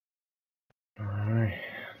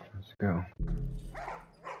go.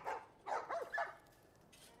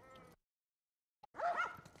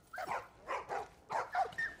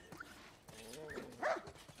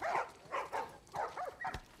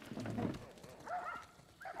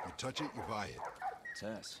 You touch it, you buy it.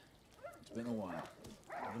 Tess, it's been a while.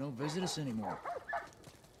 You don't visit us anymore.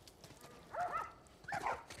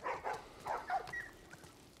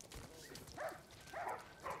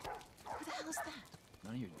 Who the hell is that?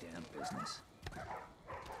 None of your damn business.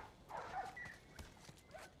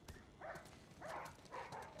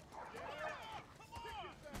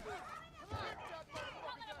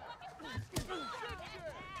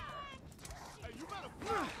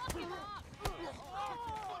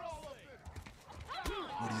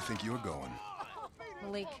 Where do you think you're going?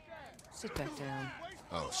 Malik, sit back down.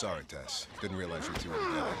 Oh, sorry, Tess. Didn't realize you two were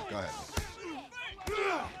together. Go ahead.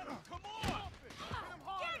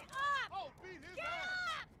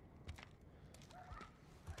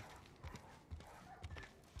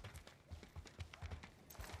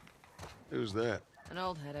 Who's that? An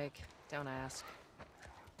old headache. Don't ask.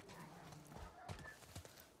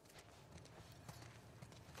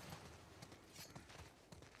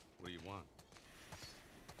 What do you want?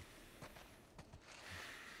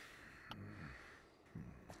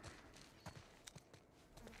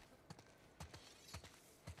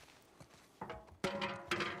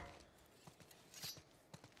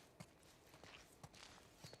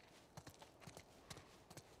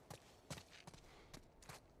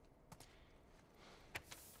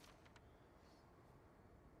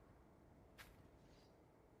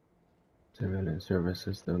 Civilian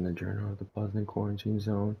services still in the journal of the Boston quarantine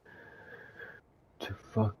zone. To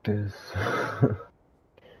fuck this.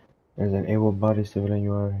 As an able-bodied civilian,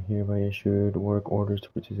 you are hereby issued work orders to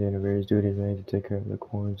participate in various duties related to take care of the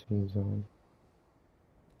quarantine zone.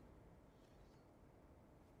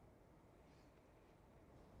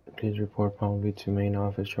 Please report promptly to main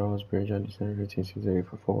office, Charles Bridge, on December 15, 6:30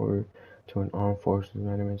 for forward to an armed forces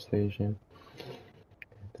management station.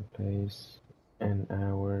 At the place and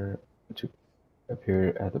hour to appear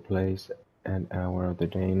at the place and hour of the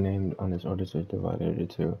day named on this order is divided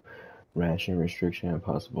into ration restriction and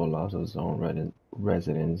possible loss of zone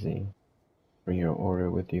residency. Bring your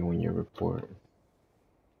order with you when you report.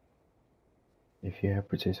 If you have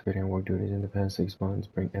participated in work duties in the past 6 months,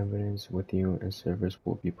 bring evidence with you and service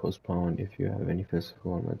will be postponed. If you have any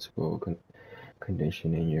physical or mental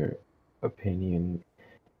condition in your opinion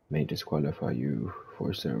may disqualify you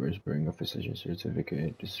for service, bring a physician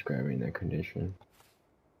certificate describing that condition.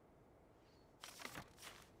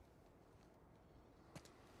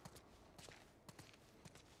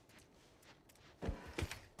 The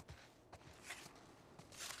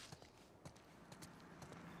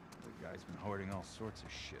guy's been hoarding all sorts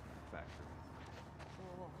of shit in the factory.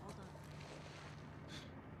 Whoa, hold on.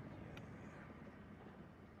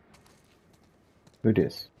 Who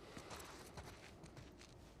dis?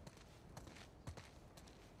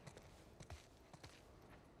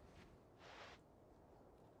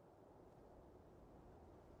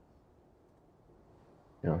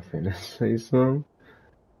 Y'all finna say something?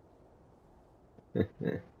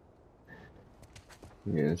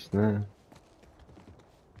 Guess not.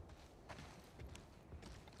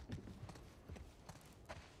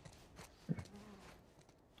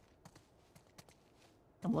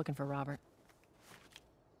 I'm looking for Robert.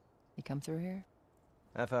 You come through here?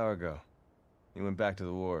 Half hour ago. He went back to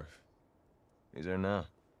the wharf. He's there now.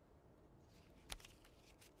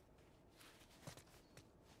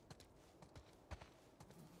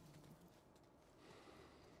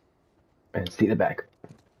 And see the back.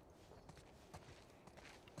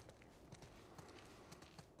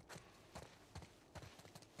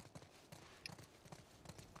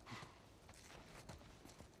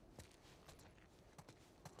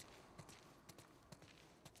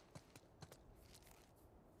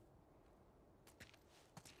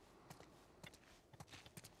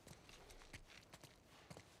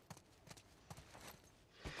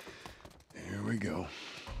 Here we go.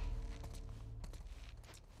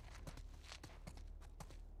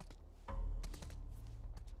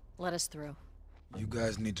 Let us through. You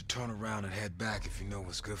guys need to turn around and head back if you know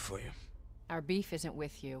what's good for you. Our beef isn't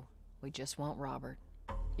with you. We just want Robert.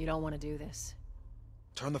 You don't want to do this.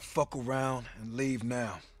 Turn the fuck around and leave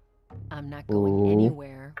now. I'm not going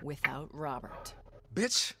anywhere without Robert.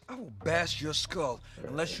 Bitch, I will bash your skull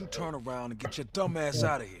unless you turn around and get your dumb ass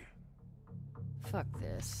out of here. Fuck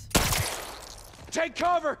this. Take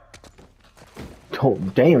cover! Oh,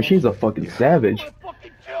 damn, she's a fucking savage.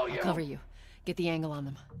 I'll cover you. Get the angle on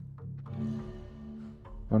them.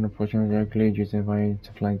 Unfortunately, directly, just invite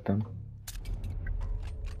to flank them.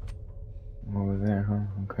 Over there, huh?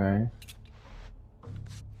 Okay.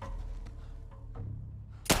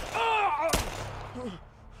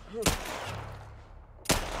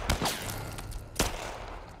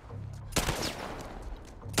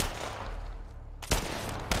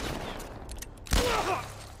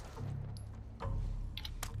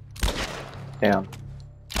 Damn.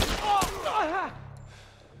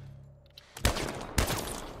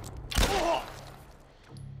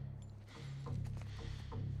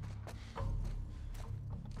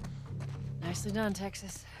 Nicely done,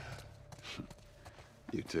 Texas.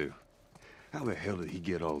 You too. How the hell did he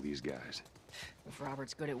get all these guys? If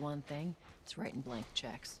Robert's good at one thing, it's writing blank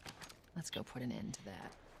checks. Let's go put an end to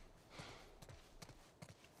that.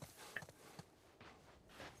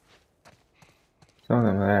 Some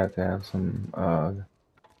of them have to have some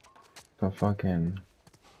fucking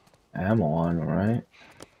ammo on them, right?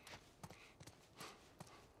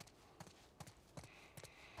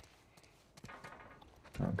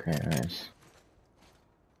 Okay, nice.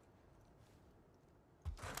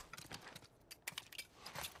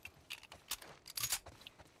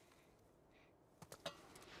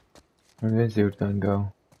 Where did this dude's gun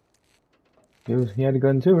go? He had a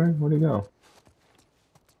gun too, right? Where'd he go?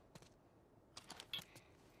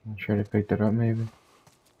 I'm sure they picked it up, maybe.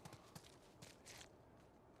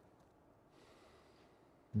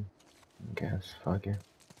 I guess. Fuck it.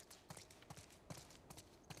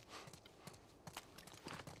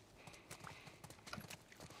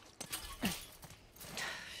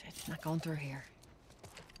 Shit, not going through here.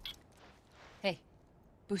 Hey,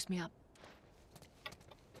 boost me up.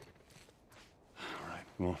 All right,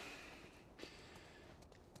 come on.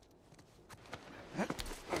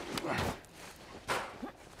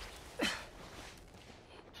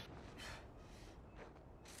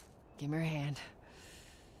 Give me your hand.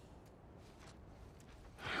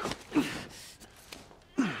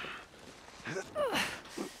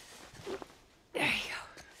 There you go.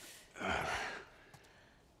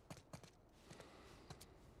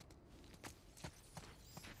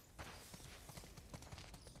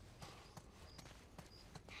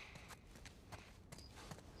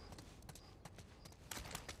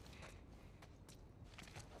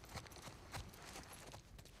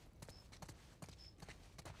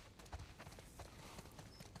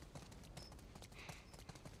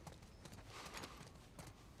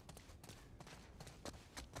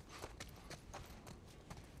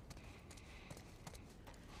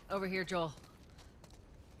 Over here, Joel.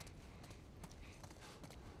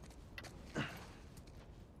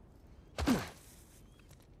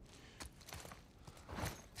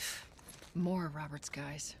 More of Robert's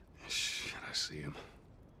guys. Shit, I see him.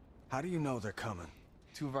 How do you know they're coming?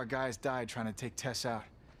 2 of our guys died trying to take Tess out.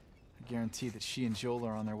 I guarantee that she and Joel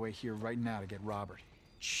are on their way here right now to get Robert.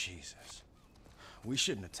 Jesus. We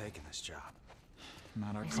shouldn't have taken this job.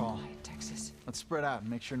 Not our call. Quiet, Texas. Let's spread out and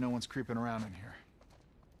make sure no one's creeping around in here.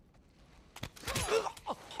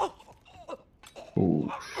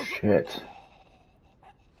 Ooh, shit.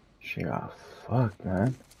 She got fucked,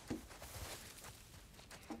 man.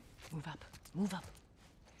 Move up. Move up.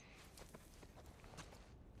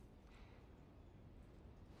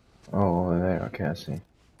 Oh, over there. Okay, I see.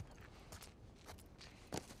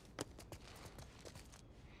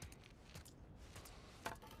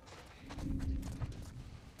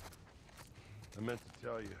 I meant to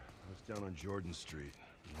tell you, I was down on Jordan Street.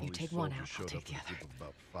 And all You these take one soldiers out, I'll showed take up the with a other. group of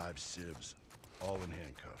about 5 civs, all in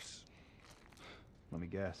handcuffs. Let me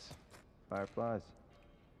guess. Fireflies.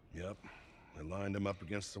 Yep. They lined them up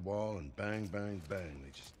against the wall and bang, bang, bang. They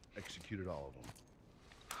just executed all of them.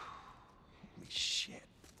 Holy shit.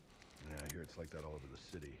 Yeah, I hear it's like that all over the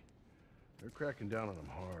city. They're cracking down on them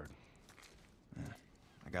hard. Yeah,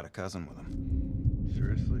 I got a cousin with him.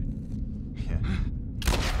 Seriously? Yeah.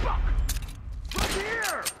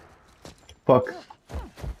 Fuck.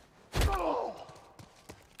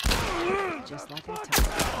 Just like I told you.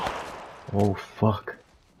 Oh, fuck.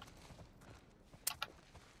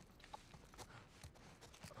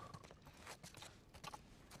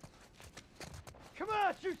 Come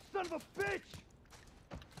on, you son of a bitch!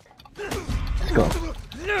 Let's go.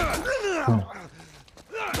 Come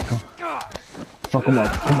on. Fuck them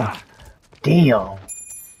up. Come on. Damn.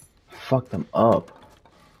 Fuck them up.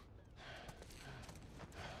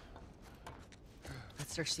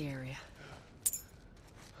 Let's search the area.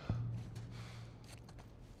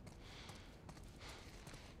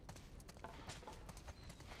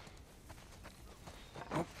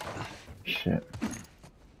 Shit.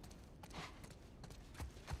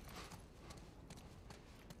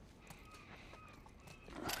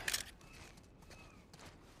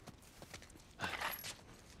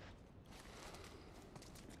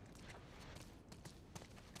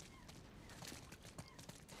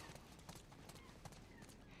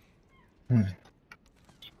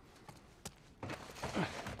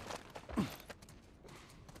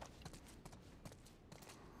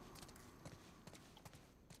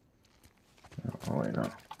 Wait, no.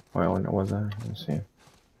 Wait, what was that? Let's see.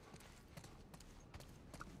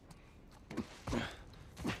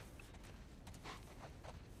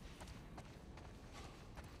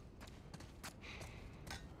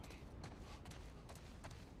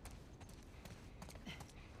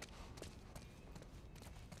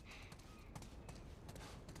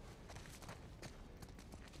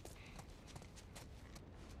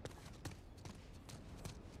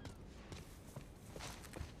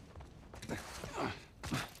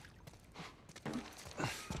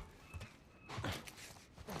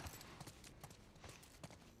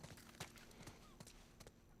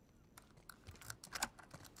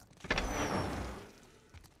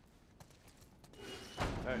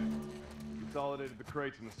 Hey, consolidated the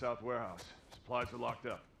crates in the south warehouse. Supplies are locked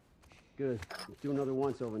up. Good. Let's do another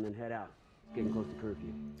once-over and then head out. It's getting close to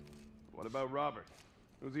curfew. What about Robert?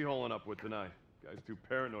 Who's he holing up with tonight? Guy's too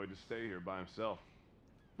paranoid to stay here by himself.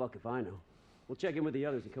 Fuck if I know. We'll check in with the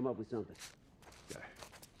others and come up with something. Okay.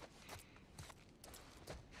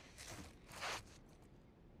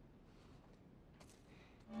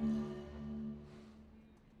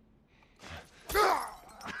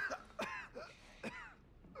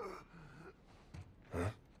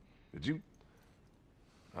 Did you?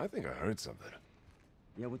 I think I heard something.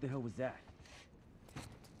 Yeah, what the hell was that?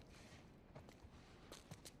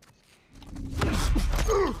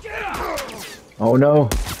 Oh no!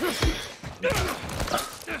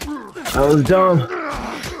 I was dumb.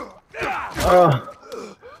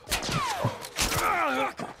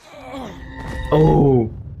 Oh.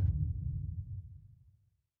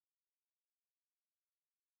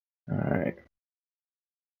 All right.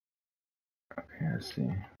 Okay, let's see.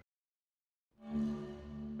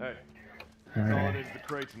 Hey, consolidated the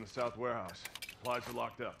crates in the south warehouse. Supplies are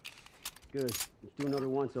locked up. Good. Let's do another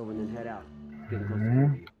once-over and then head out. It's getting close to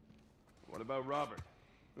curfew. What about Robert?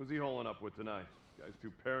 Who's he holing up with tonight? Guy's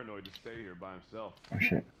too paranoid to stay here by himself. Oh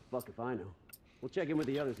shit. Fuck if I know. We'll check in with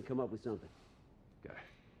the others and come up with something. Okay.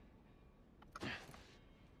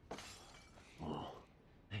 Oh.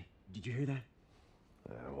 Hey, did you hear that?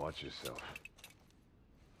 Watch yourself.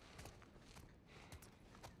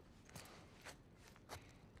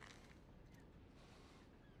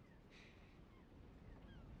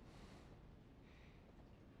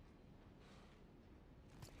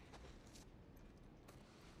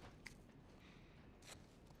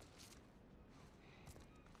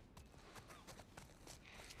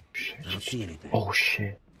 I don't see anything. Oh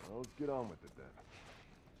shit. Well, let's get on with it then.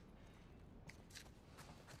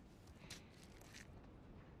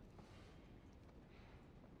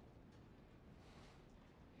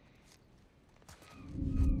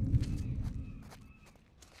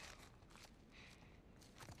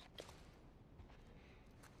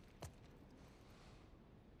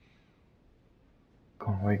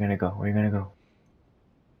 Come on, where you gonna go? Where you gonna go?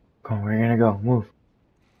 Come on, where you gonna go? Move.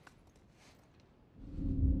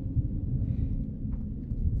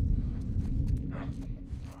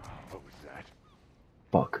 What was that?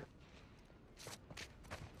 Fuck.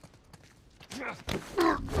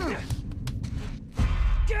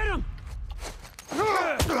 Get him!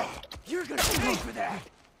 You're gonna pay for that!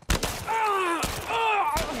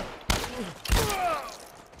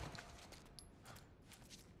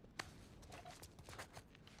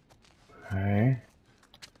 Alright.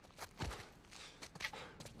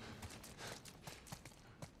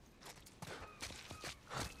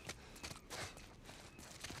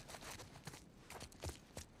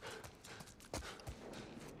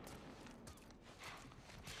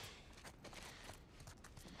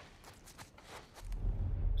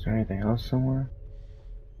 Is there anything else somewhere?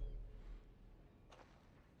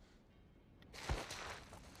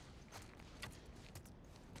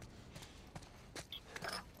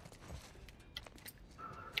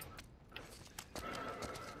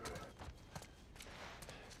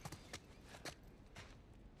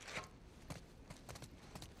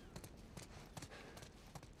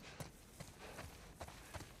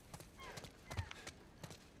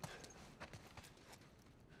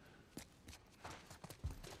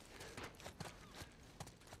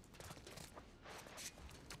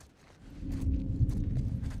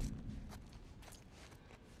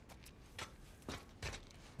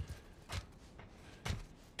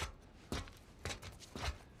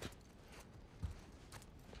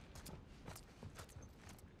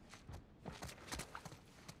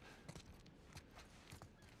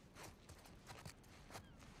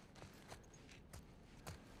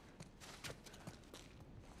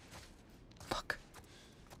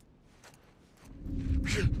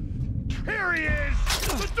 Here he is!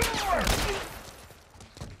 The door!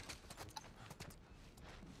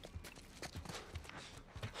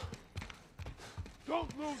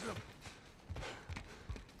 Don't lose him!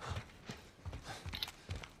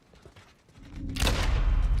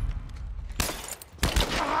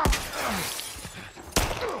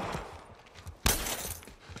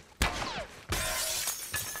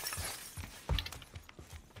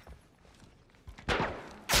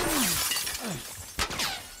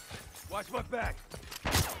 Watch my back!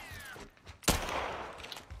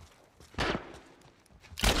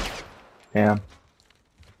 Yeah.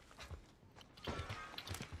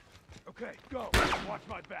 Okay, go! Watch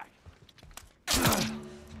my back!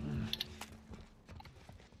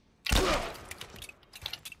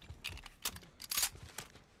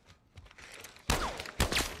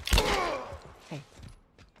 Hey,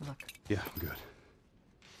 look. Yeah, I'm good.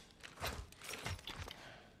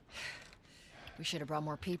 We should have brought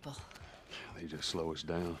more people. They just slow us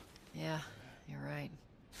down. Yeah, you're right.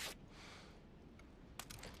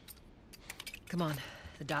 Come on,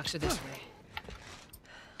 the docks are this way.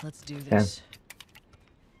 Let's do this.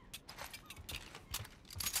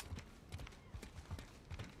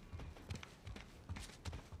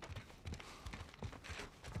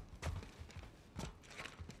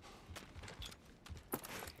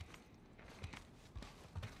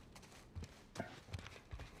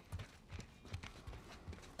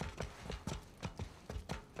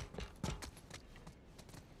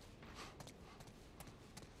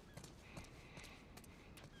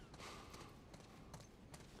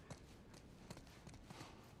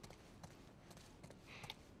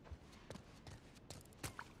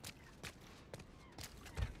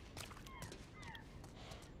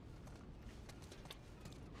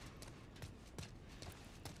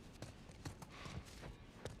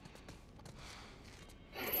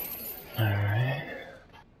 Alright.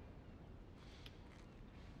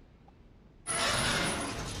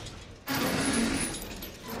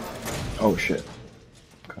 Oh shit.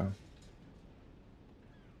 Okay.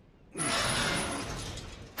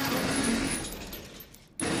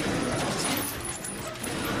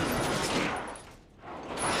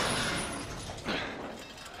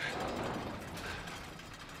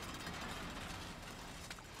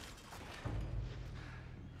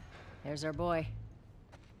 There's our boy.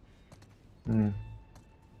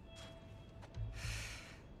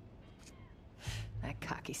 That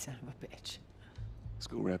cocky son of a bitch. Let's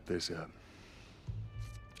go wrap this up.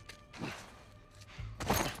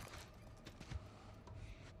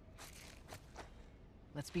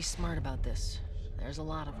 Let's be smart about this. There's a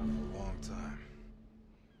lot of them. Long time.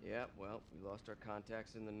 Yeah, well, we lost our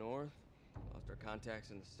contacts in the north, lost our contacts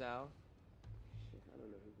in the south. I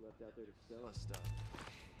don't know who's left out there to sell us stuff.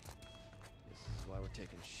 This is why we're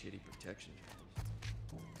taking shitty protection measures.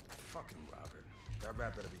 Fucking Robert. That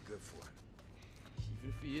rat better be good for it. Even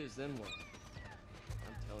if he is, then what?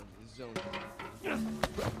 I'm telling you, this zone.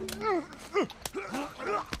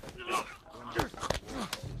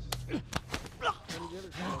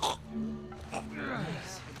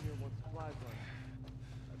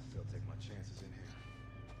 I'd still take my chances in here.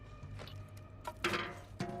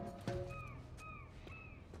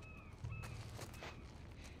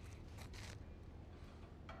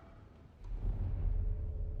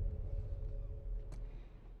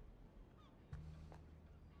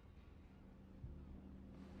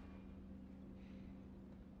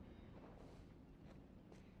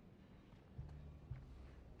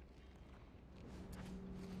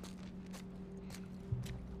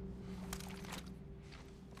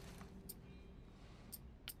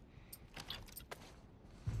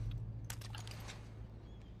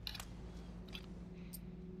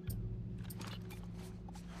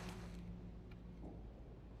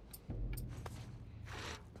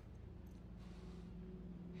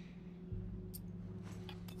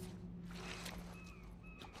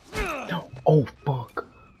 Oh fuck.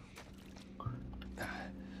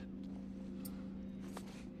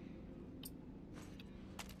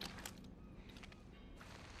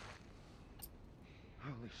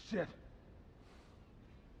 Holy shit!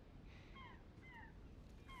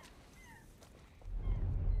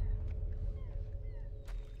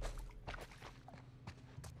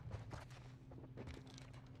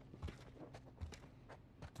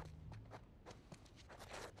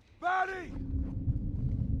 Batty!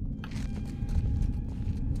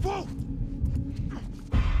 Whoa!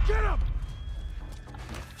 Get him!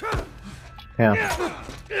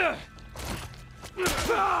 Yeah.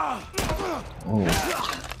 Oh.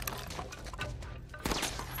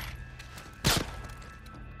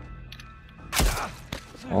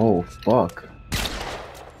 Oh fuck.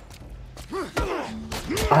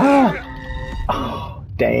 Ah! Oh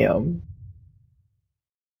damn.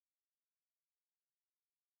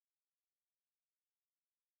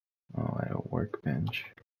 Oh, that'll work. workbench.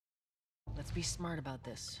 Let's be smart about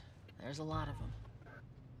this. There's a lot of them.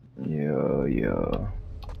 Yeah.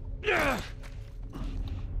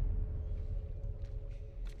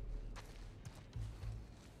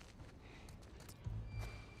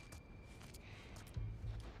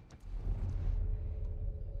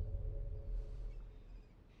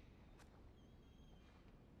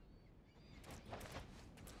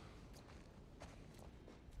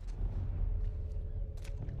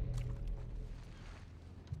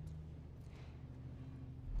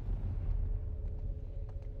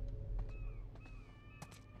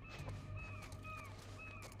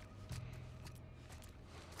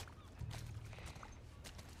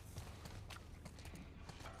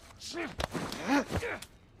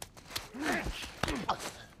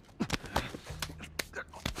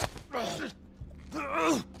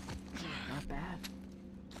 Not bad.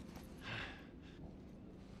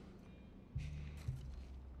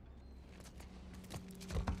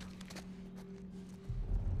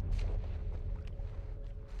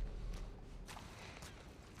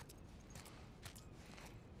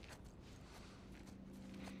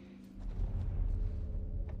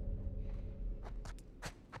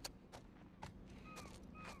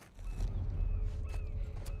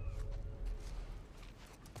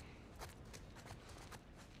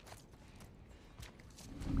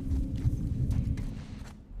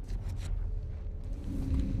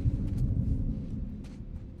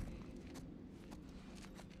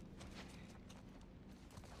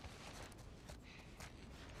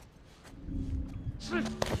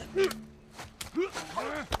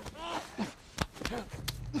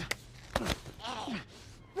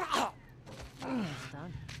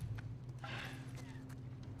 Done.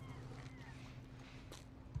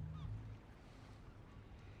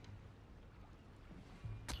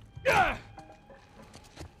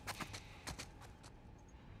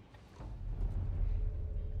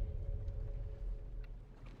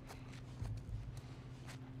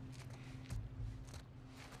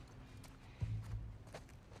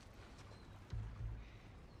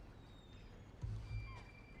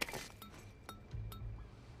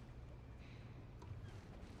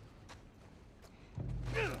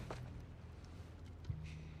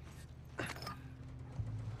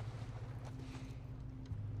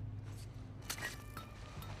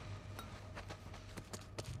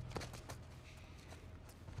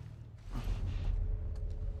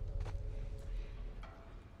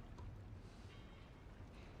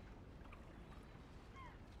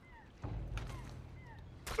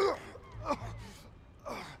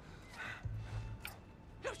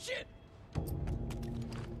 No shit!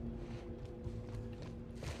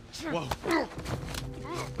 Whoa.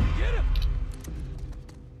 Get him!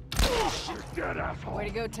 Dead asshole. Way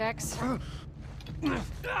to go, Tex.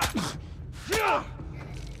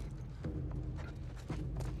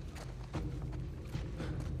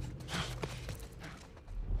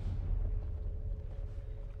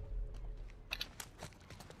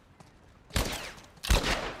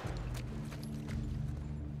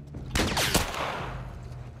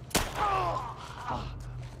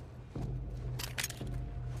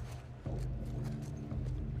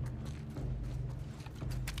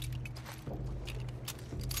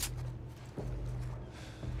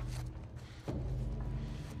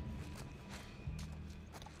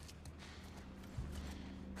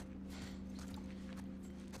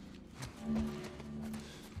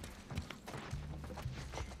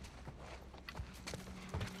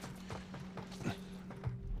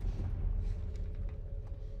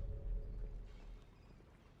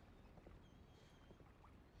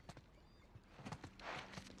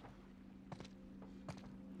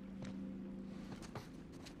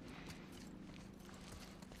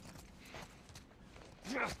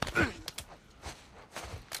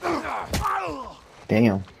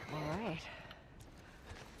 Damn. All right.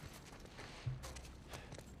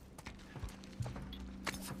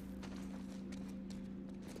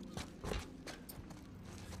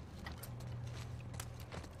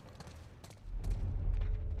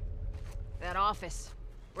 That office.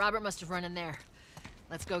 Robert must have run in there.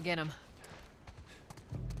 Let's go get him.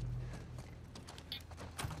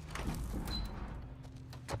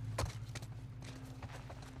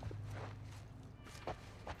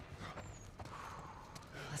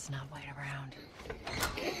 Let's not wait around.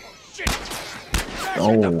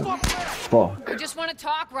 Oh, fuck. We just want to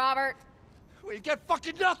talk, Robert. We got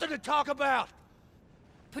fucking nothing to talk about.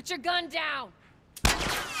 Put your gun down.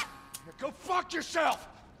 Go fuck yourself.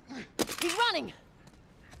 He's running.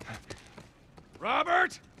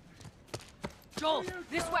 Robert! Joel,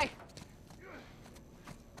 this way.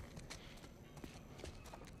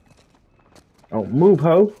 Oh, move,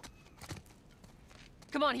 ho.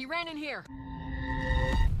 on, he ran in here.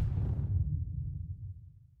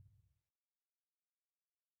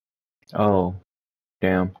 Oh,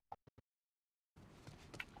 damn.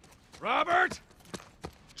 Robert!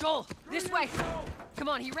 Joel, this way. Come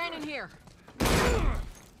on, he ran in here. We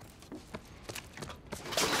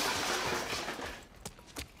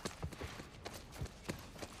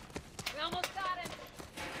almost got him.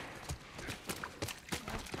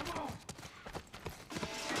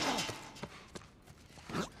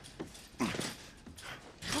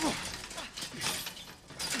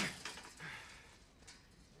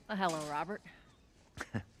 Oh, hello, Robert.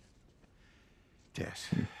 Tess.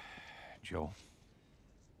 Joel.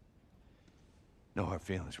 No hard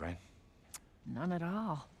feelings, right? None at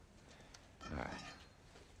all. All right.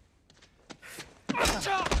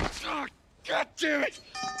 God damn it!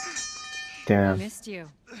 I Damn. missed you.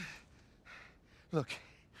 Look,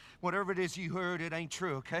 whatever it is you heard, it ain't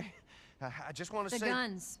true, okay? I just want to The say...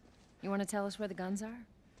 guns. You want to tell us where the guns are?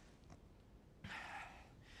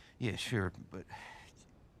 Yeah, sure, but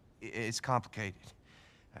it's complicated.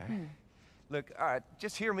 All right? Look, all right,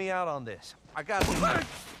 just hear me out on this. I got...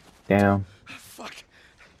 Damn. Fuck.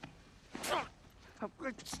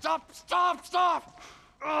 Stop!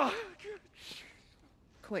 Ugh.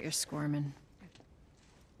 Quit your squirming.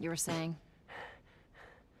 You were saying?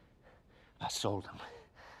 I sold him.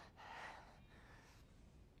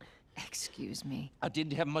 Excuse me. I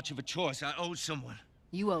didn't have much of a choice. I owed someone.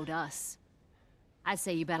 You owed us. I'd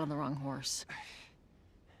say you bet on the wrong horse.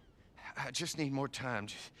 I just need more time.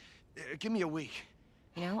 Just, give me a week.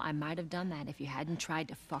 You know, I might have done that if you hadn't tried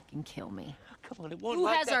to fucking kill me. Come on, it won't Who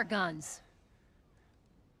like has that. our guns?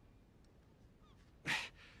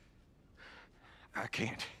 I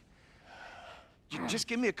can't. Just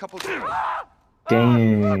give me a couple...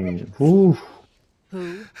 Dang. Oof.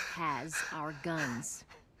 Who has our guns?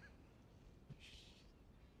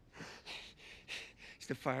 It's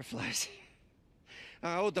the Fireflies.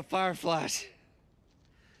 I owed the Fireflies.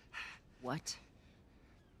 What?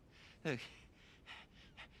 Look,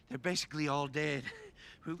 they're basically all dead.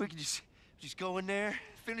 We can just go in there,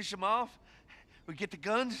 finish them off. We get the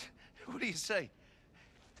guns. What do you say?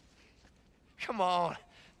 Come on.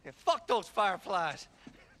 Yeah, fuck those Fireflies.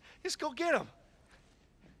 Just go get them.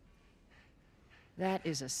 That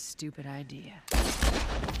is a stupid idea.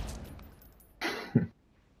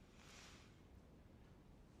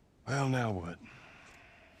 Well, now what?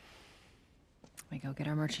 We go get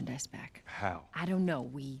our merchandise back. How? I don't know.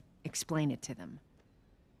 We explain it to them.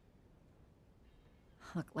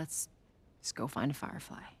 Look, let's just go find a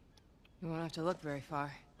Firefly. You won't have to look very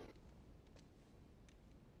far.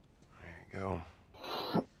 There you go.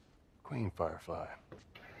 Queen Firefly.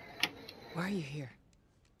 Why are you here?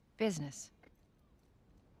 Business.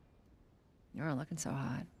 You aren't looking so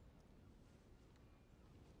hot.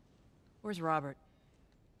 Where's Robert?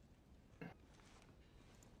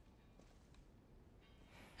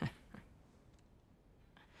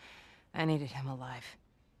 I needed him alive.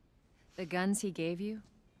 The guns he gave you,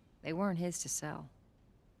 they weren't his to sell.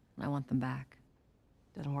 I want them back.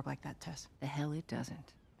 Doesn't work like that, Tess. The hell it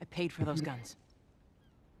doesn't. I paid for those guns.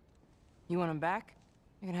 You want them back?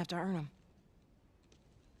 You're gonna have to earn them.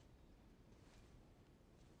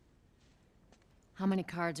 How many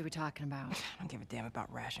cards are we talking about? I don't give a damn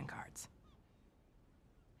about ration cards.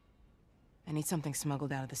 I need something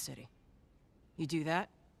smuggled out of the city. You do that,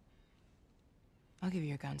 I'll give you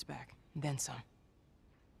your guns back, and then some.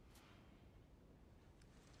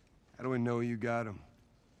 How do we know you got them?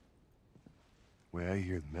 Well, I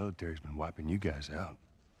hear the military's been wiping you guys out.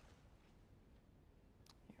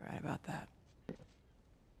 You're right about that.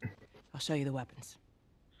 I'll show you the weapons.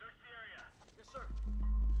 Search the area. Yes, sir.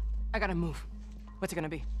 I gotta move. What's it gonna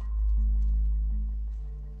be?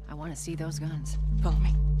 I want to see those guns. Follow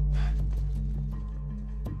me.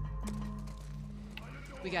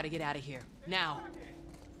 We gotta get out of here. Now.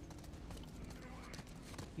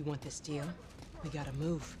 You want this deal? We gotta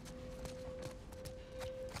move.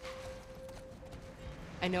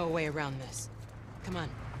 I know a way around this. Come on.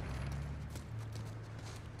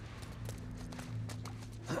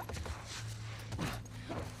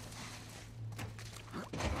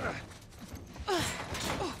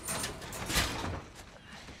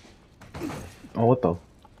 Oh, what the?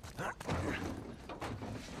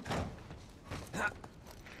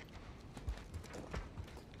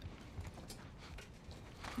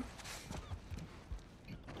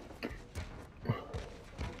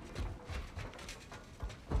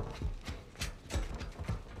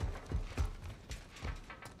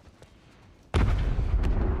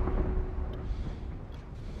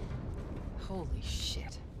 Holy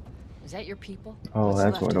shit. Is that your people? Oh, What's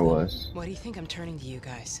that's left what it of them? was. Why do you think I'm turning to you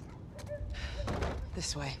guys?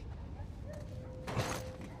 This way.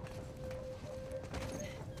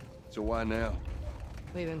 So why now?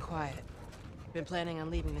 We've been quiet. Been planning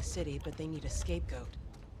on leaving the city, but they need a scapegoat.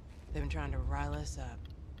 They've been trying to rile us up.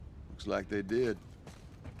 Looks like they did.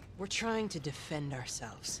 We're trying to defend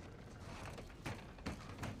ourselves.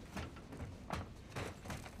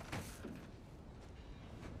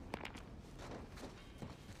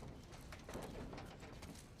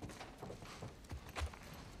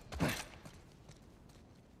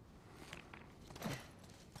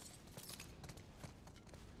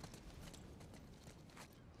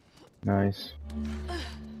 Nice.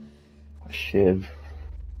 Shiv.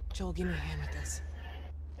 Joel, give me a hand with this.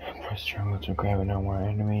 Press triangle to grab an unmarked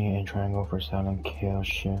enemy and triangle for silent kill.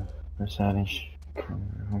 Shift for silent.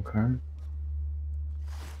 Okay.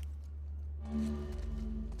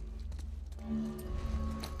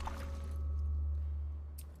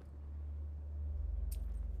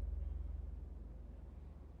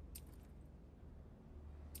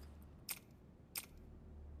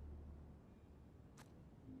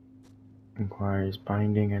 Requires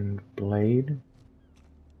binding and blade.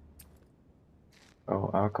 Oh,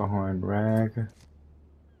 alcohol and rag.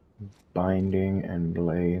 Binding and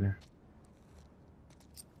blade.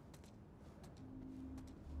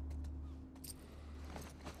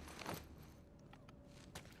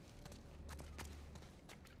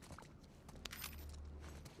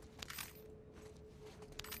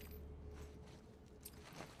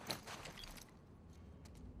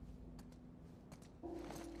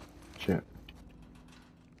 Shit.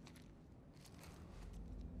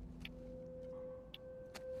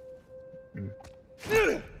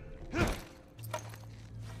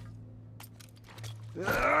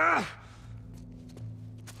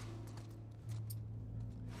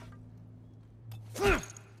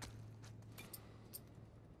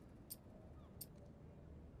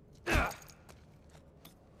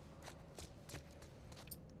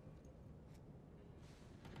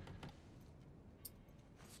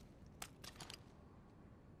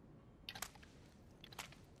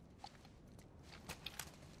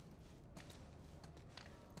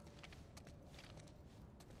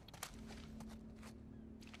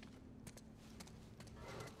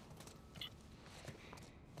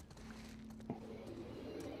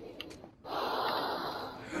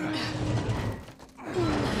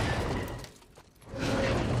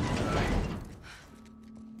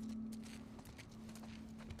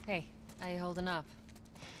 Hey, how you holding up?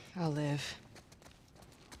 I'll live.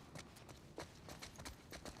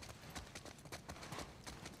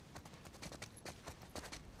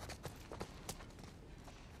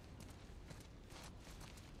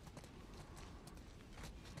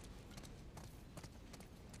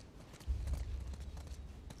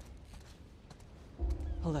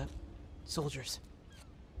 Hold up. Soldiers.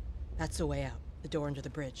 That's the way out. The door under the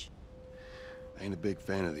bridge. I ain't a big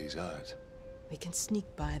fan of these odds. We can sneak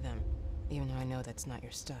by them, even though I know that's not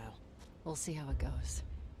your style. We'll see how it goes.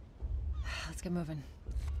 Let's get moving.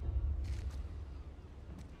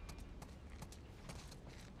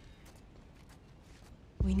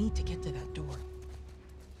 We need to get to that door.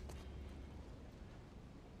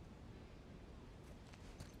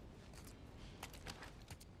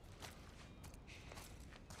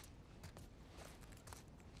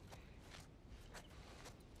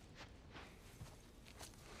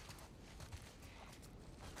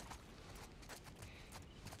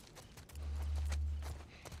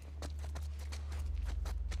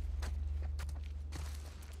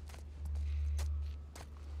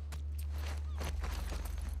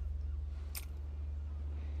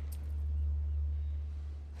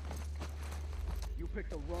 You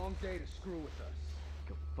picked the wrong day to screw with us.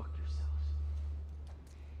 Go fuck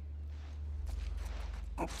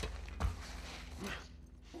yourselves.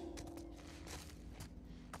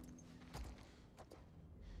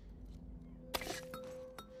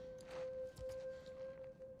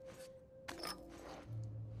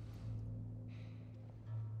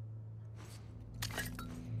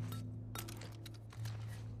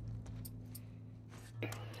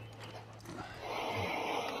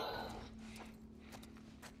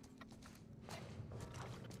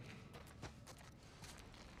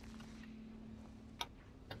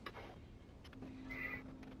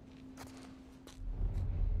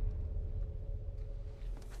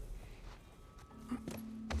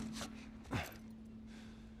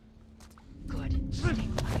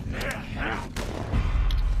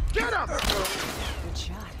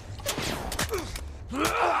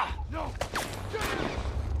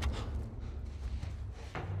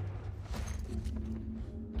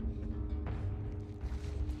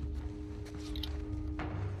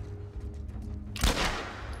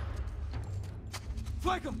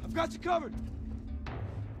 Flank him! I've got you covered!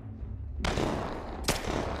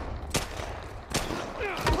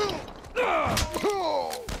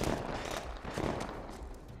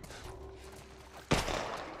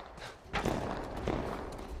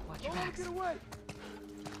 Watch your backs. Get away!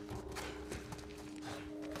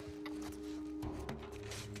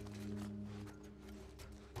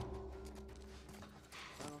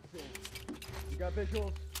 You got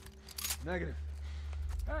visuals? Negative.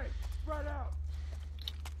 Hey, spread out!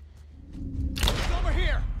 It's over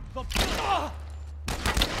here!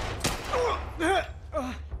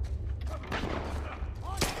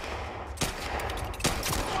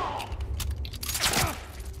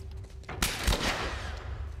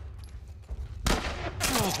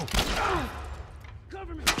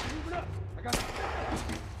 Cover me! Move it up! I got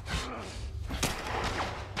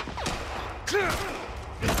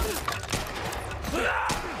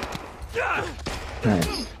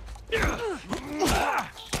Nice.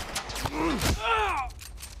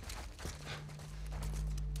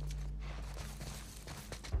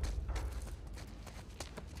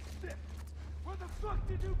 Where the fuck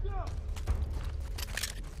did you go?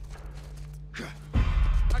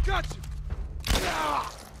 I got you!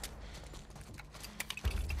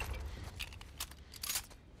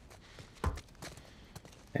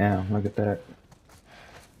 Damn, look at that.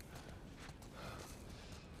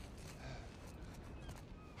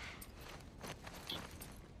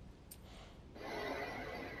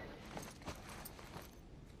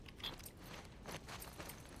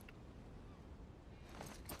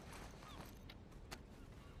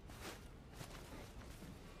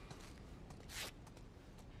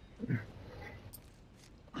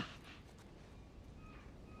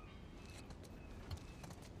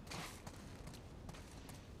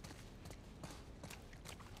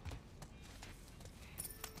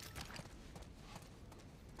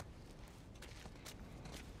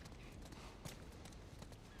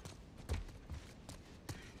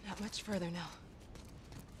 Not much further now.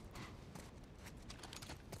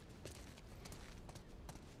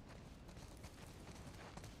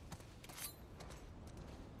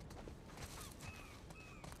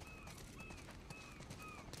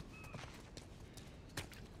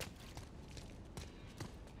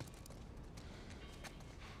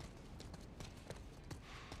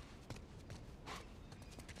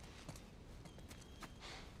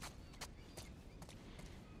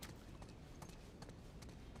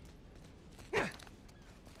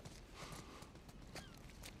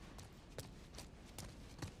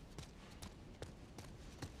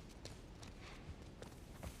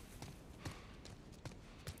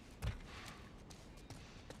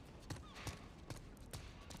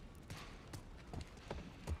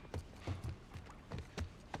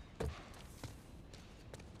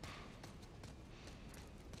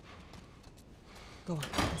 Go on,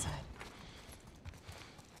 inside.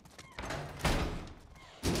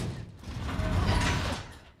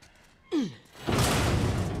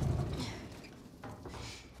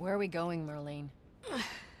 Where are we going, Marlene?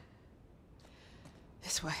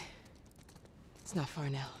 This way. It's not far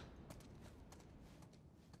now.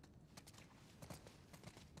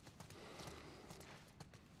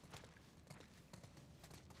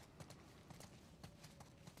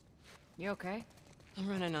 You okay? I'm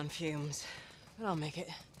running on fumes, but I'll make it.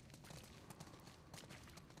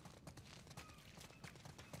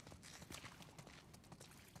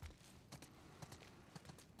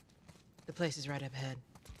 The place is right up ahead.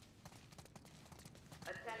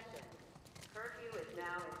 Attention. Curfew is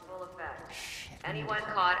now in full effect. Anyone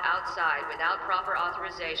caught outside without proper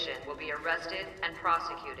authorization will be arrested and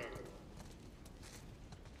prosecuted.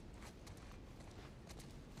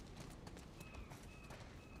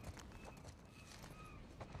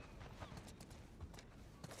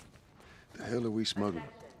 The hell are we smuggling?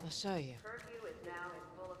 I'll show you. Curfew is now in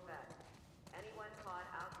full effect. Anyone caught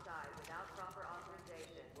outside without proper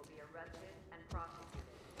authorization will be arrested and prosecuted.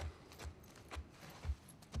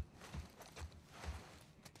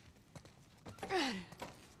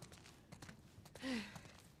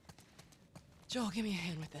 Joel, give me a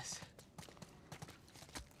hand with this.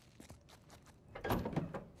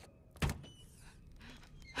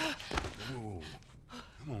 Whoa.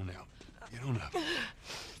 Come on now. Get on up.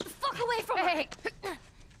 Fuck away from me!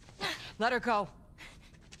 Let her go.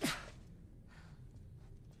 Well,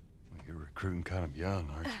 you're recruiting kind of young,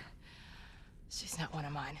 aren't you? She's not one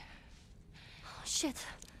of mine. Oh, shit.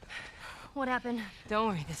 What happened? Don't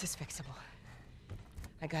worry, this is fixable.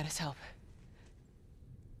 I got his help.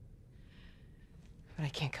 But I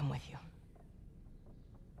can't come with you.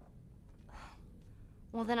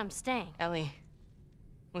 Well, then I'm staying. Ellie,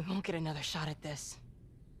 we won't get another shot at this.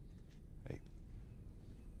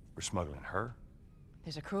 We're smuggling her?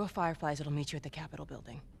 There's a crew of Fireflies that'll meet you at the Capitol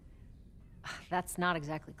building. That's not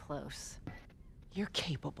exactly close. You're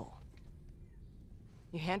capable.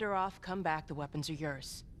 You hand her off, come back, the weapons are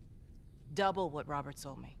yours. Double what Robert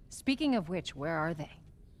sold me. Speaking of which, where are they?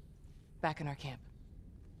 Back in our camp.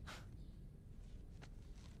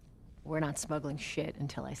 We're not smuggling shit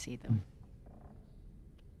until I see them.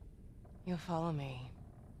 You'll follow me.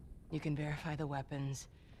 You can verify the weapons.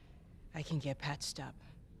 I can get patched up.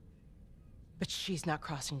 But she's not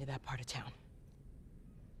crossing to that part of town.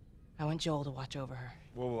 I want Joel to watch over her.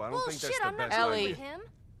 Whoa, I don't think that's the I'm not best Ellie. idea. Him?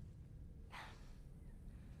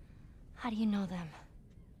 How do you know them?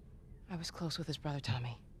 I was close with his brother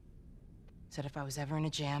Tommy. Said if I was ever in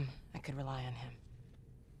a jam, I could rely on him.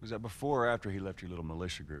 Was that before or after he left your little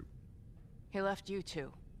militia group? He left you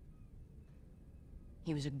too.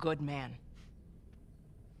 He was a good man.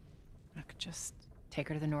 I could just take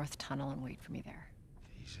her to the North Tunnel and wait for me there.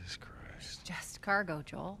 Jesus Christ. Just cargo,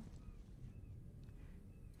 Joel.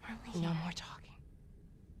 No more talking.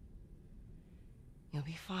 You'll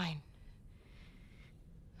be fine.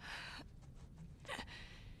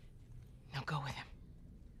 Now go with him.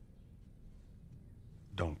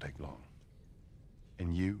 Don't take long.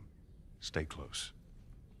 And you, stay close.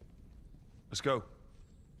 Let's go.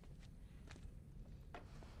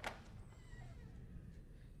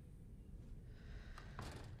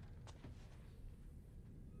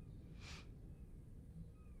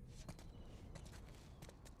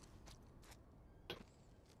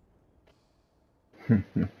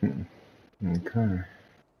 Okay.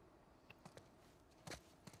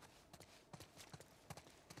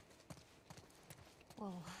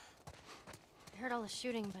 Whoa. I heard all the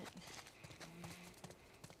shooting, but...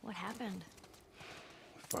 what happened?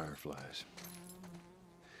 Fireflies.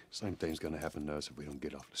 Same thing's gonna happen to us if we don't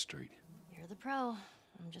get off the street. You're the pro.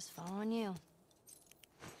 I'm just following you.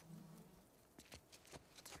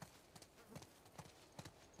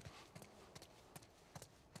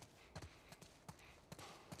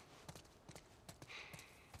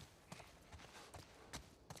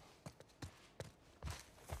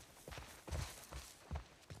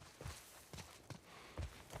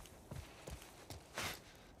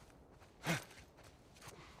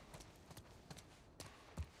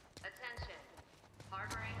 Attention.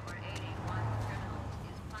 Harboring or aiding one criminal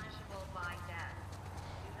is punishable by death.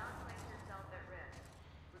 Do not place yourself at risk.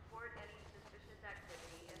 Report any suspicious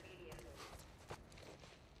activity immediately.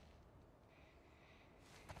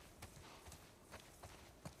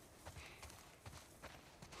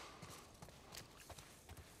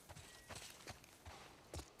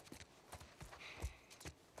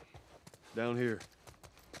 Down here.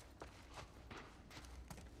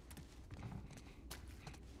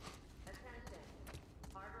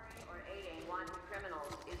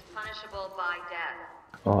 Punishable by death.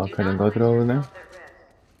 Oh, I Do couldn't not go place through over there? yourself at risk.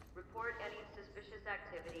 Report any suspicious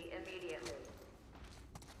activity immediately.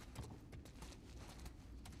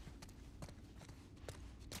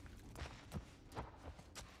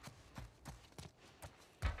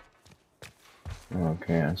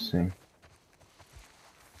 Okay, I see.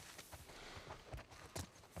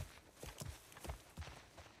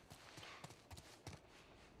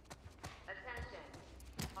 Attention.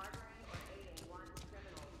 Harboring or aiding one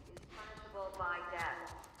criminal is punishable by death.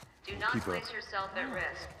 Do not Keep up. place yourself at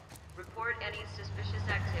risk. Report any suspicious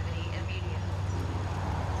activity immediately.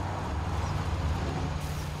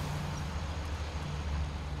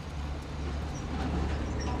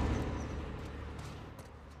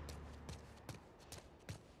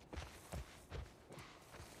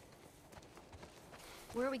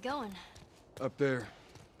 Where are we going? Up there.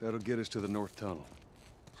 That'll get us to the North Tunnel.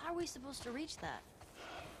 How are we supposed to reach that?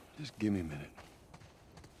 Just give me a minute.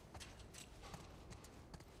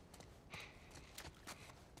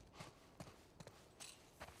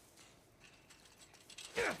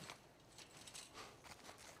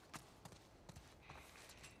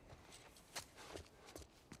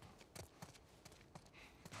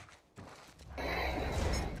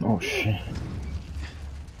 Oh shit.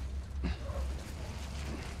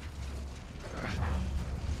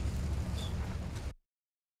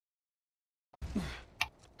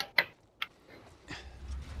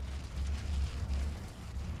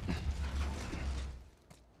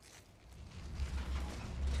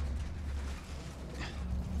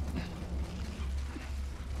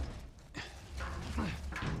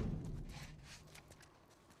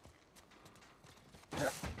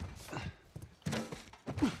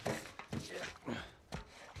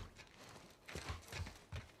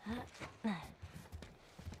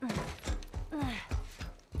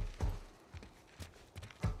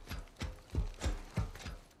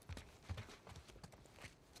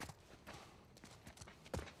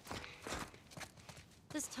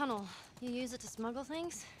 tunnel. You use it to smuggle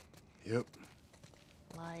things? Yep,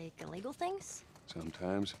 Like illegal things?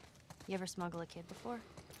 sometimes. You ever smuggle a kid before?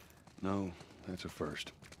 No, that's a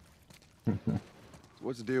first. So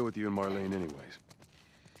what's the deal with you and Marlene anyways?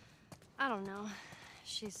 I don't know.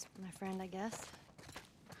 She's my friend, I guess.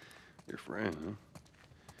 Your friend, huh?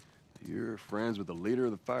 You're friends with the leader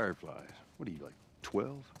of the Fireflies. What are you, like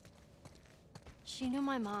 12? She knew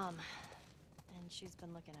my mom, and she's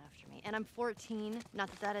been looking after me. And I'm 14. Not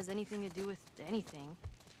that that has anything to do with anything.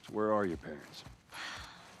 So where are your parents?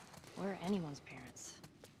 Where are anyone's parents?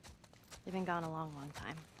 They've been gone a long, long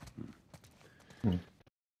time.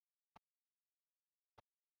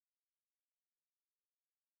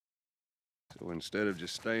 So instead of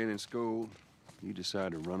just staying in school, you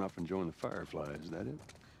decide to run up and join the Fireflies, is that it?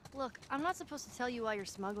 Look, I'm not supposed to tell you why you're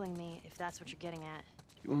smuggling me, if that's what you're getting at.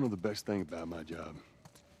 You wanna know the best thing about my job?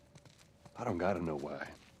 I don't gotta know why.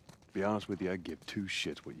 To be honest with you, I give two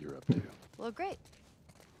shits what you're up to. Well, great.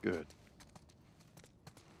 Good.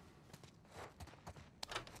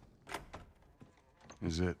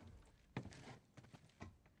 Is it?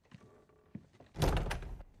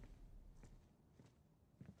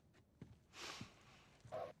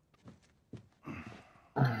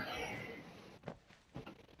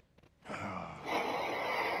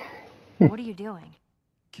 What are you doing?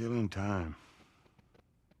 Killing time.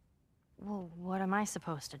 Well, what am I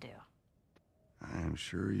supposed to do? I am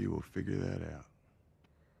sure you will figure that out.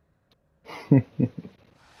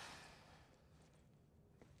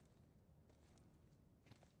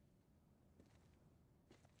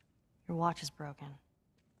 Your watch is broken.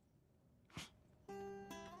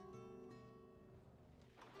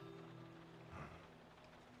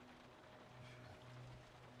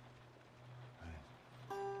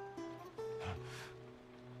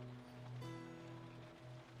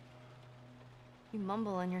 You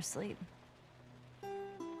mumble in your sleep. I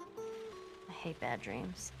hate bad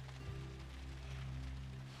dreams.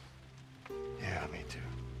 Yeah, me too.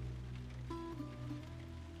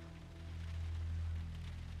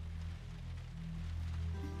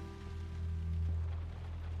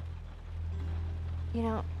 You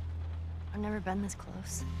know, I've never been this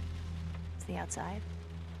close. It's the outside.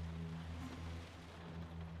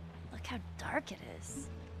 Look how dark it is.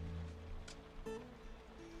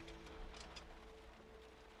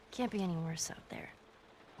 Can't be any worse out there.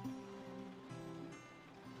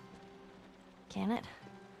 Can it?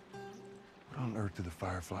 What on earth do the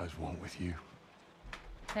Fireflies want with you?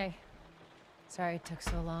 Hey. Sorry it took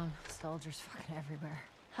so long. Soldiers fucking everywhere.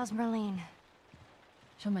 How's Marlene?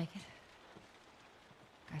 She'll make it.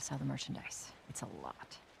 I saw the merchandise. It's a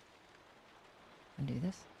lot. Wanna do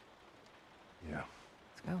this? Yeah.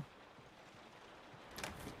 Let's go.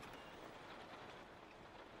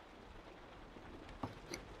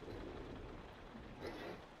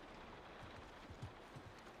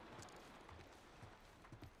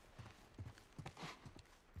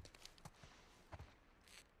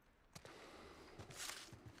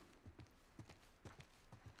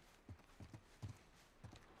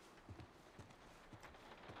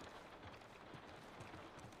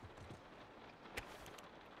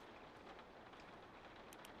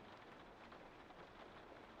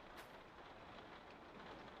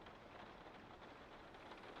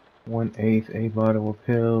 One-eighth a bottle of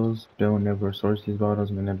pills. Don't never source these bottles.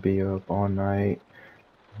 I'm gonna be up all night.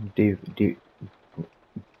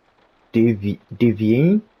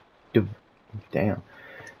 Deviating? Damn.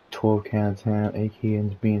 12 cans, ham, 8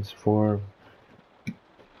 cans, beans, 4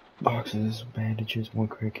 boxes, bandages, 1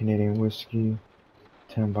 crate Canadian whiskey,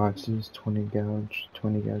 10 boxes, 20 gauge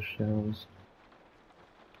shells.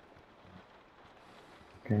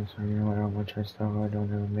 Okay, so you know what, how much I stole, I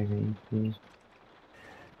don't ever make any EPs.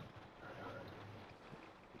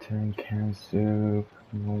 10 cans soup,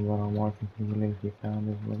 1 bottle of water from the lake we found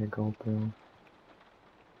is where to go through.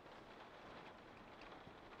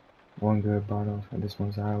 1 good bottle, and this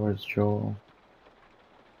one's ours, Joel.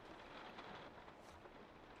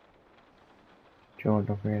 Joel,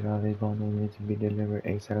 don't forget all these bottles need to be delivered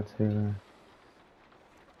ASAP to.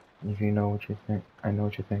 If you know what you think, I know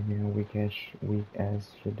what you're thinking. Weak as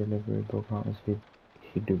your delivery, but promise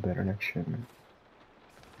he'd do better next shipment.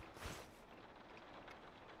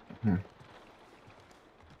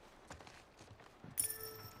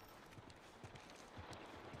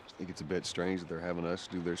 Think it's a bit strange that they're having us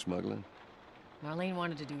do their smuggling? Marlene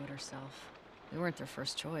wanted to do it herself. We weren't their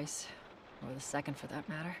first choice. Or the second, for that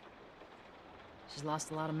matter. She's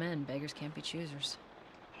lost a lot of men. Beggars can't be choosers.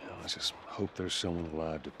 Yeah, let's just hope there's someone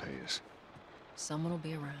alive to pay us. Someone will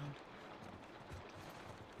be around.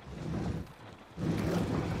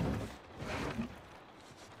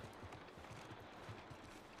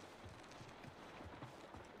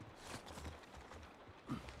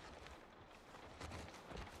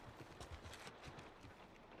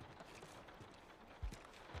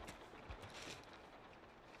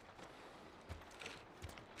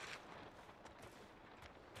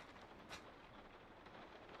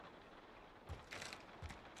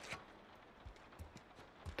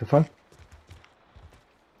 The fuck?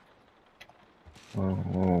 Whoa,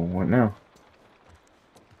 whoa, what now?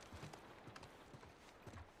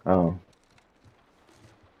 Oh.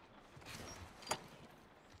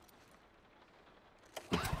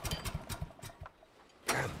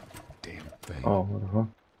 Damn thing. Oh, what the fuck?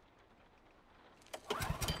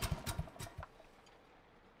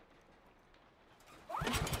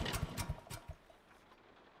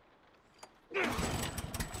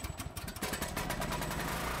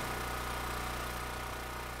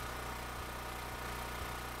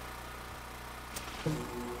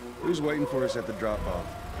 Who's waiting for us at the drop-off?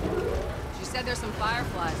 She said there's some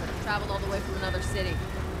fireflies that have traveled all the way from another city.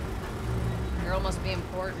 Girl must be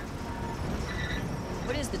important.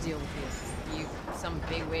 What is the deal with you? You some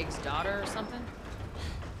bigwig's daughter or something?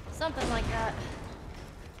 Something like that.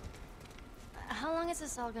 How long is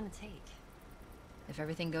this all gonna take? If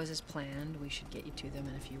everything goes as planned, we should get you to them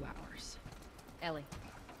in a few hours. Ellie,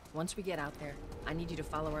 once we get out there, I need you to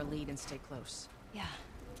follow our lead and stay close. Yeah,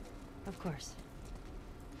 of course.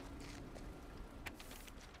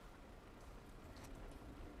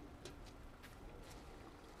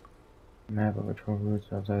 Map of patrol routes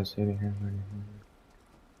outside the city here.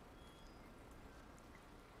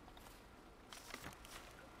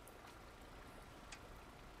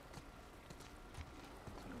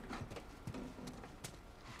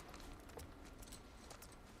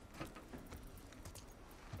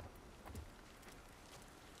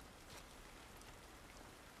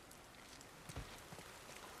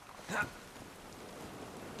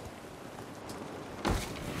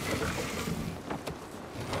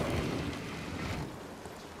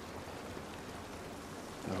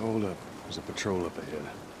 Now, hold up. There's a patrol up ahead.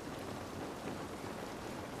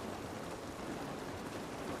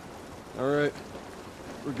 All right.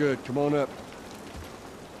 We're good. Come on up.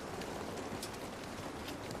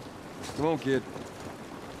 Come on, kid.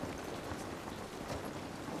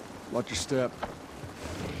 Watch your step.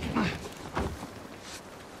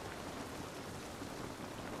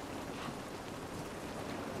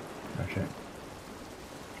 Gotcha.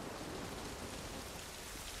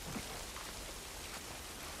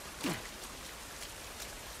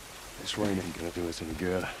 This rain ain't gonna do us any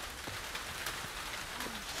good.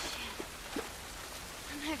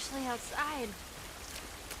 I'm actually outside.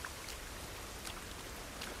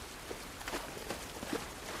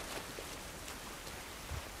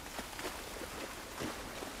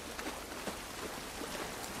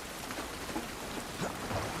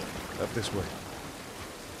 Up this way.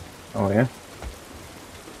 Oh, yeah?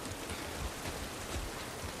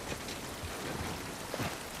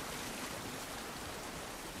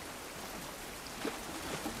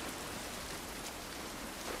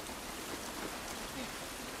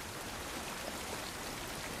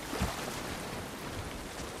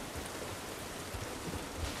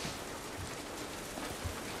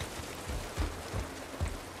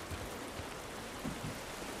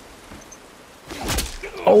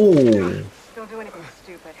 Oh! Don't do anything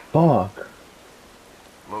stupid. Fuck.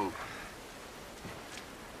 Move.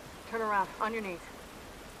 Turn around, on your knees.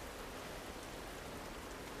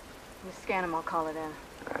 You scan him, I'll call it in.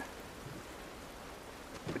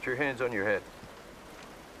 Put your hands on your head.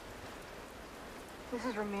 This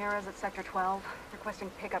is Ramirez at Sector 12, requesting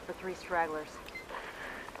pickup for 3 stragglers.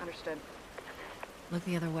 Understood. Look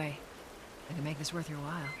the other way. I can make this worth your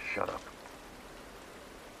while. Shut up.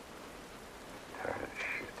 Tired of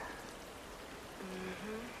shit.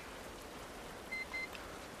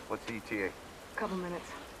 What's the ETA? Couple minutes.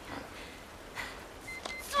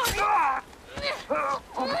 Oh,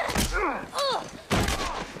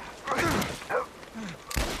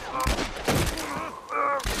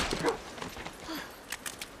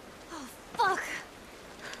 fuck!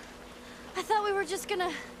 I thought we were just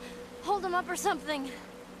gonna hold him up or something.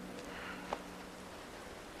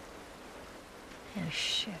 Yeah,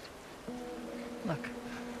 shit. Look.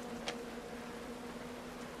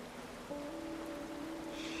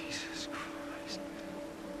 Jesus Christ.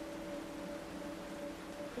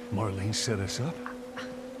 Marlene set us up?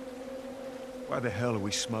 Why the hell are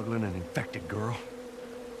we smuggling an infected girl?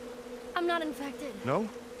 I'm not infected. No?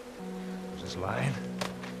 Just lying?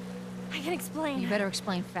 I can explain. You better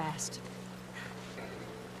explain fast.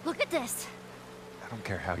 Look at this. I don't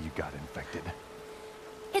care how you got infected.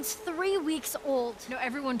 It's 3 weeks old. No,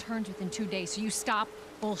 everyone turns within 2 days, so you stop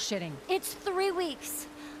bullshitting. It's 3 weeks.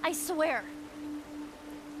 I swear.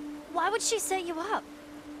 Why would she set you up?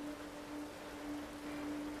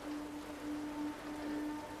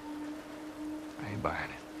 I ain't buying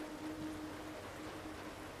it.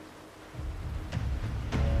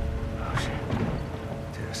 Oh, shit.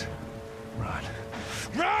 Tess, run.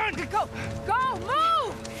 Run! Go! Go!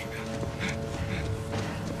 Move!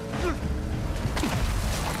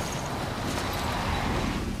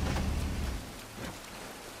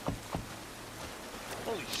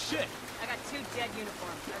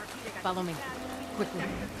 Follow me. Quickly.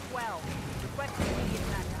 12. Requesting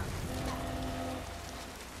immediate backup.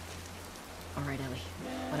 All right, Ellie.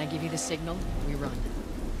 When I give you the signal, we run.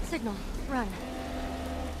 Signal. Run.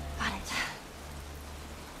 Got it.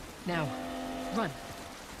 Now, run.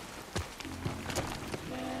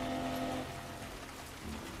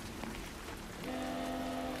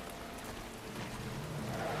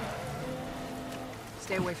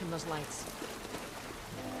 Stay away from those lights.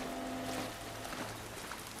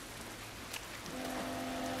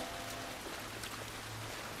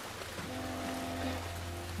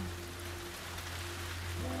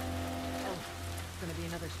 Ellie, it's gonna be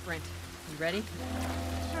another sprint. You ready?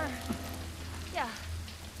 Sure. Yeah.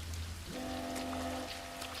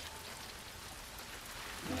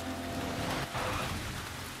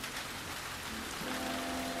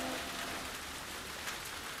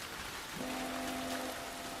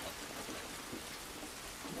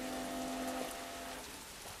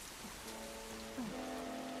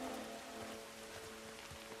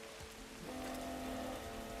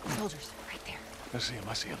 Soldiers, right there. I see him,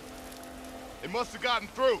 I see him. They must have gotten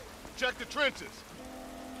through. Check the trenches.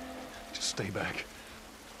 Just stay back.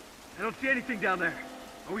 I don't see anything down there.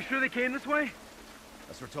 Are we sure they came this way?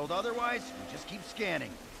 Unless we're told otherwise, we just keep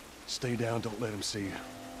scanning. Stay down, don't let him see you.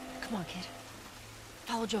 Come on, kid.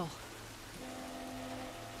 Follow Joel.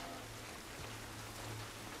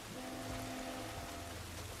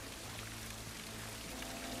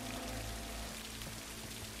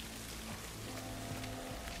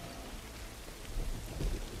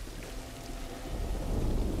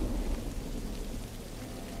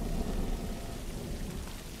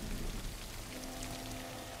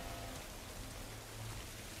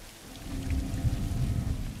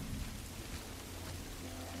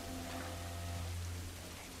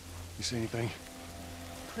 You see anything?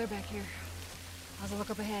 Clear back here. How's it look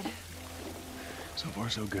up ahead? So far,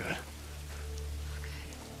 so good.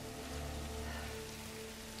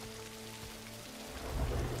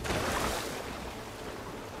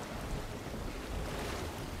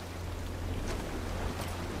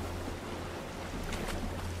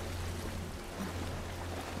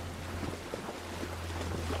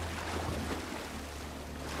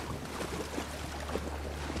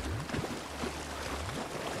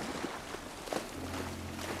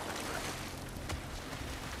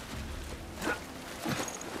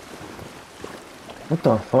 What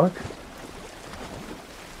the fuck?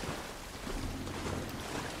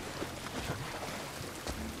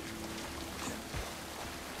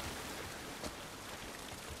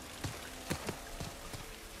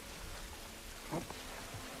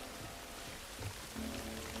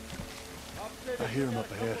 I hear him up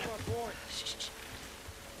ahead. It's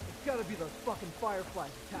gotta be those fucking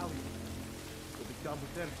Fireflies Italians. We'll be done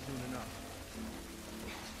with them soon enough.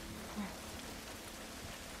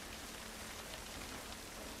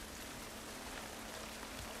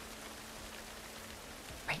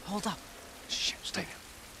 Right, hold up. Shit, stay.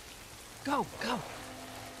 Go, go.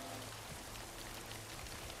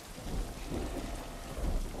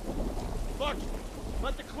 Fuck!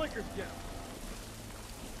 Let the clickers get him.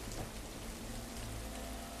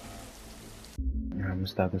 I'm gonna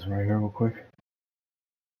stop this right here real quick.